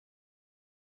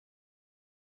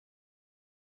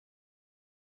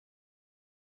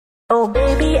Oh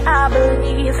baby, I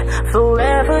believe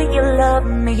forever you love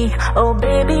me. Oh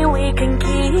baby, we can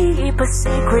keep a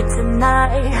secret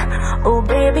tonight. Oh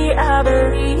baby, I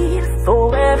believe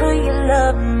forever you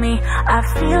love me. I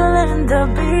feel in the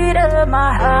beat of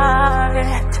my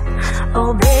heart.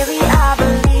 Oh baby, I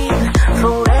believe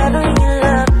forever you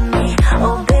love me.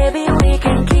 Oh baby, we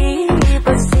can keep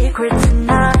a secret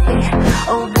tonight.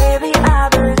 Oh baby, I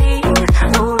believe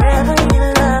forever you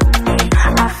love me.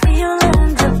 I feel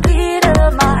in the beat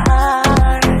of my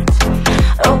heart.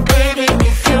 Oh baby,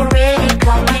 if you're ready,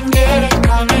 come and get it,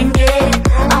 come and get it.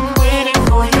 I'm waiting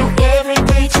for you every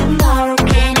day. Tomorrow,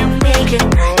 can you make it?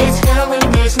 It's hell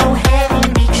when there's no heaven.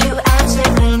 Meet you at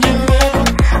 7-Eleven.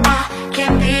 I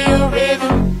can be your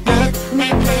rhythm. Let me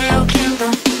play your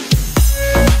kingdom.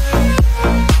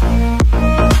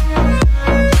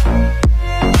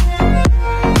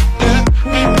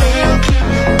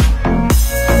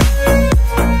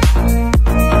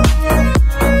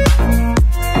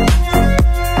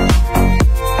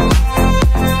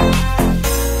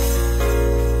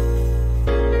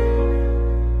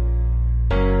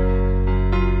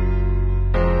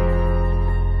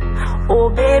 Oh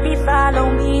baby,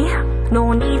 follow me,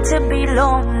 no need to be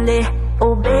lonely.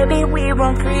 Oh baby, we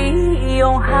run free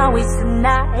on highways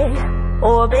tonight.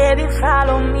 Oh baby,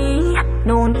 follow me,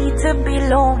 no need to be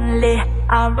lonely.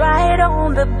 I'll ride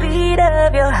on the beat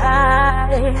of your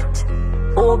heart.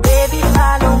 Oh baby,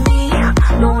 follow me,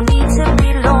 no need to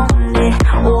be lonely.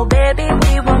 Oh baby,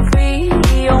 we run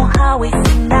free on highways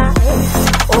tonight.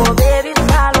 Oh baby,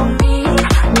 follow me,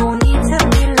 no need to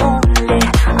be lonely.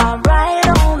 I'll ride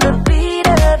on the beat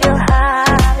of your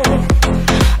heart.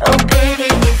 Oh baby,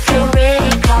 if you're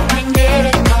ready, come and get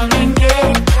it, come and get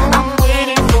it. I'm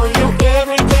waiting for you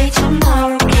every day.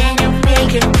 Tomorrow, can you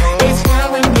make it? It's hell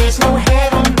when there's no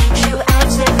heaven. Meet you at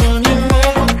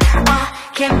 7-Eleven. I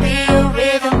can be your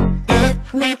rhythm.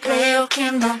 Let me play your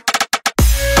kingdom.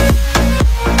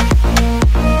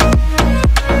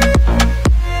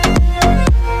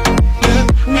 Let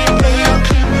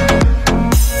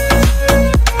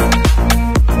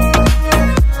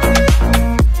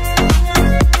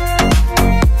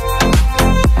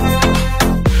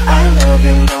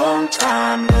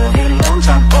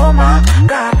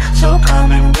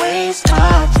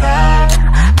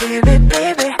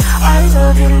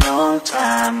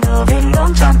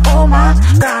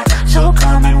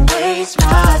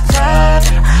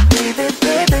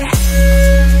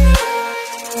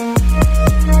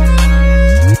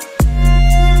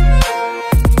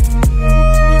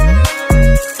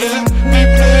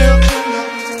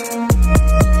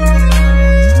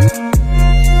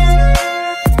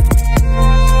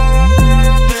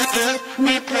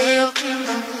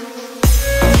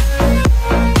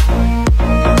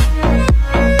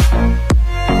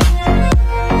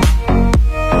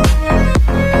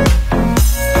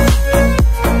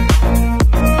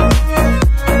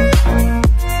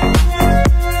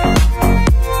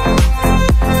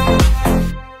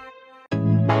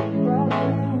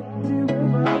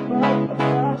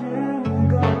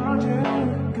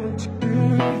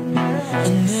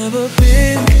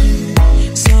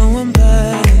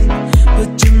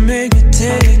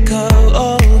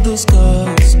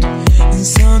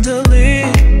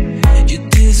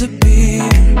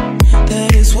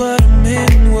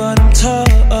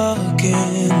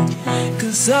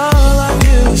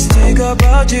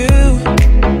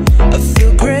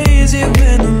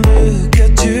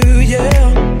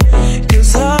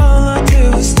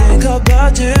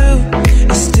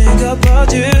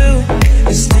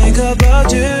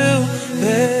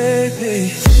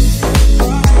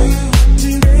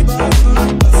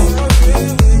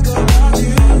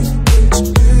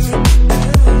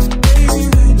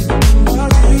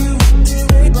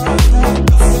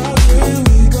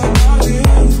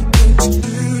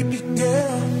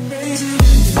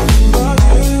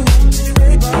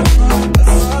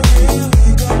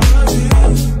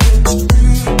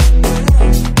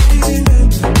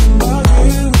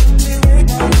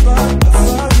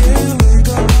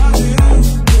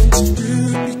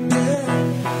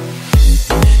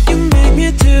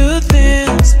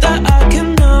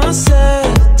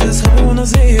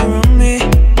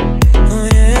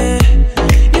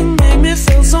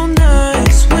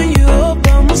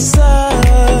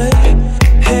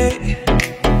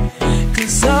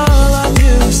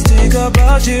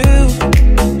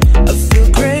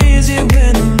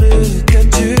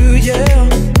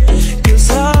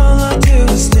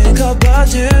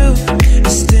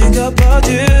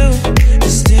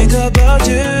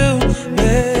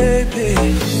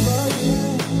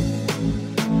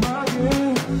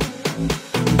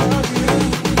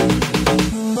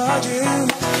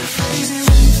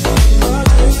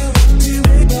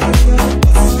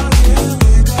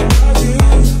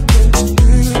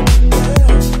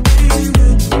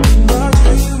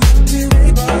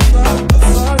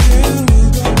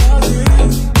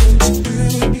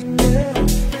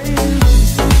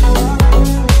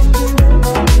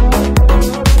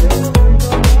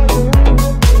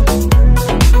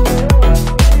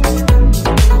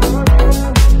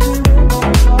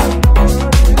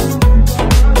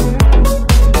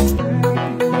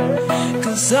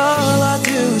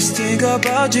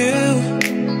about you.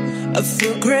 I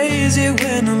feel crazy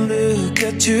when I look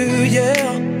at you,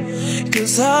 yeah.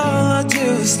 Cause all I do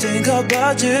is think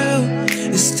about you,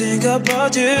 is think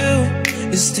about you,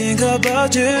 is think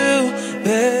about you,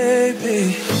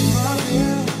 baby.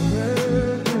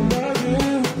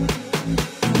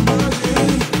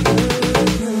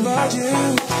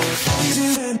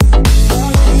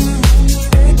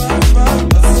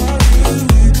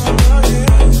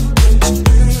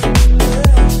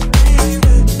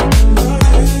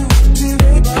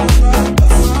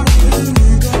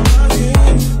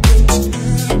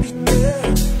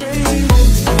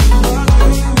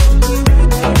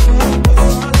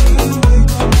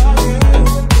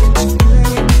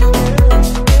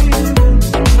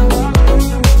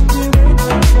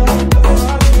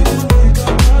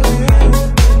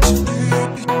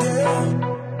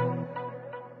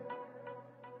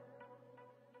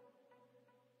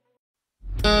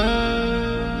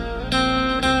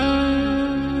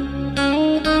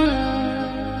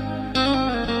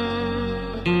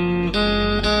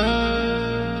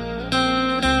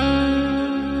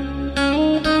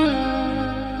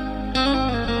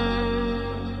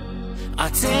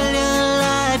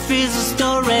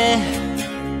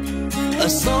 A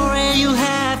story you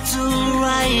have to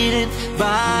write it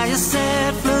by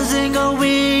yourself, losing or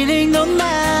winning no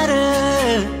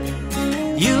matter.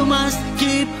 You must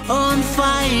keep on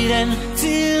fighting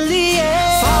till the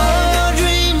end. Follow your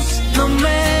dreams no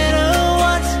matter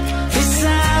what. It's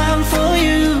time for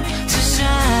you to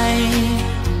shine.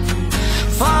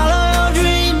 Follow your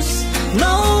dreams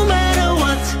no matter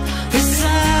what. It's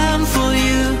time for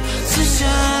you to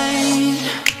shine.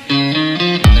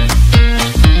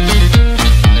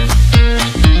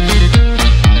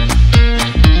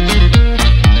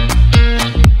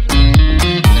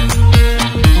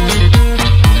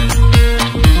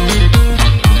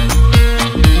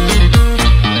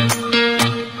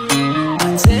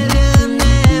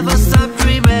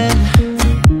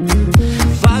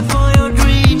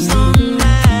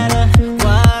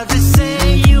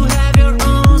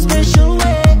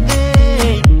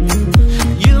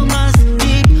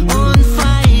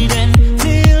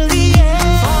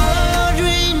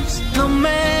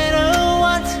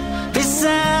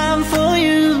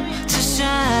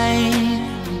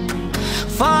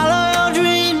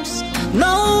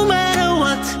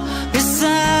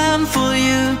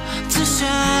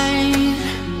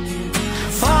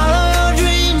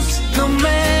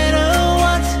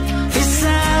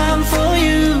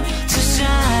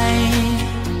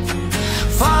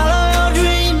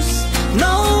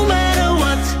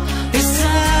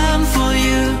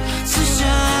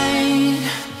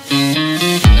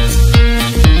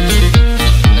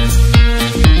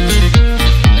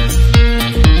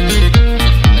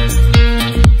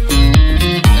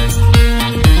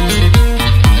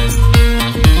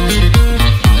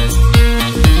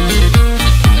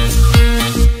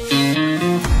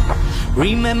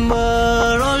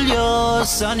 Remember all your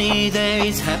sunny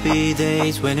days, happy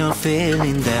days when you're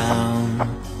feeling down.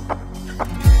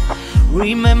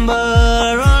 Remember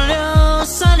all your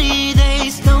sunny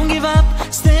days, don't give up,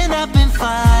 stand up and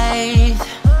fight.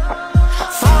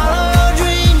 Follow your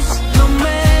dreams no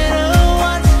matter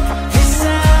what. It's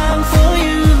time for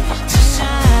you to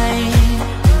shine.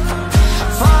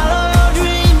 Follow your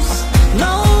dreams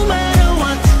no matter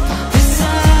what. It's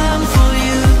time for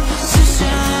you to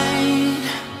shine.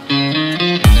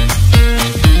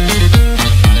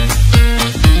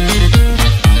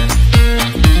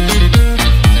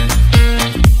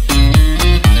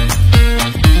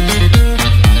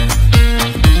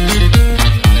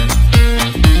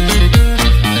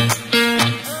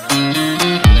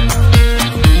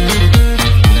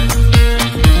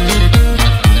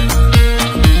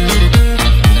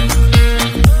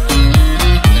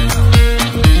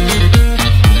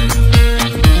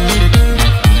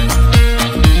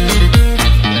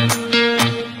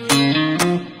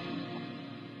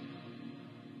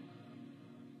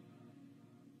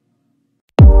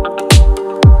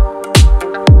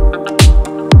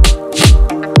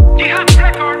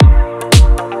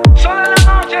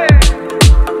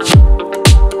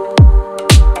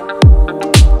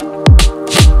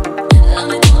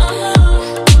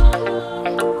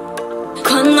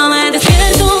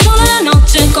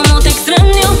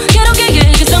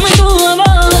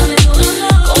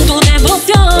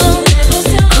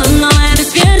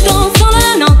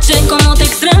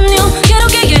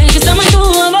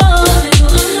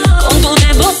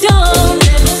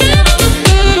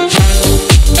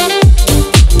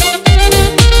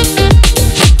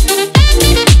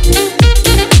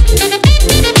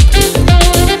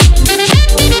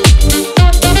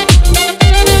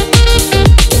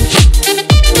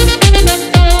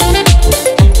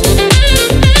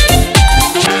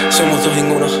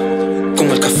 21,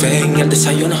 como el café en el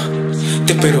desayuno.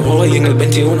 Te espero hoy en el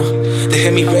 21.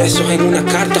 Dejé mis besos en una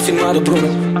carta firmado Bruno.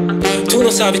 Tú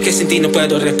no sabes que sin ti no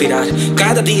puedo respirar.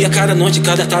 Cada día, cada noche,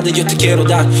 cada tarde yo te quiero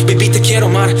dar. Baby, te quiero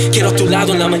amar, quiero a tu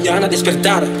lado en la mañana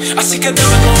despertar. Así que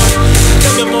dame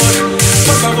amor,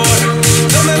 por favor.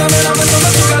 Dame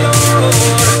tu calor.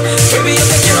 Baby, yo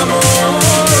te quiero amor.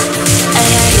 Ay,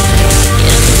 ay, ay,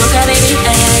 quiero tu boca, baby,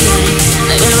 ay, ay, ay.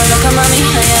 Me vuelvo loca, mami,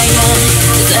 ay, ay, ay.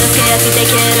 Tú sabes que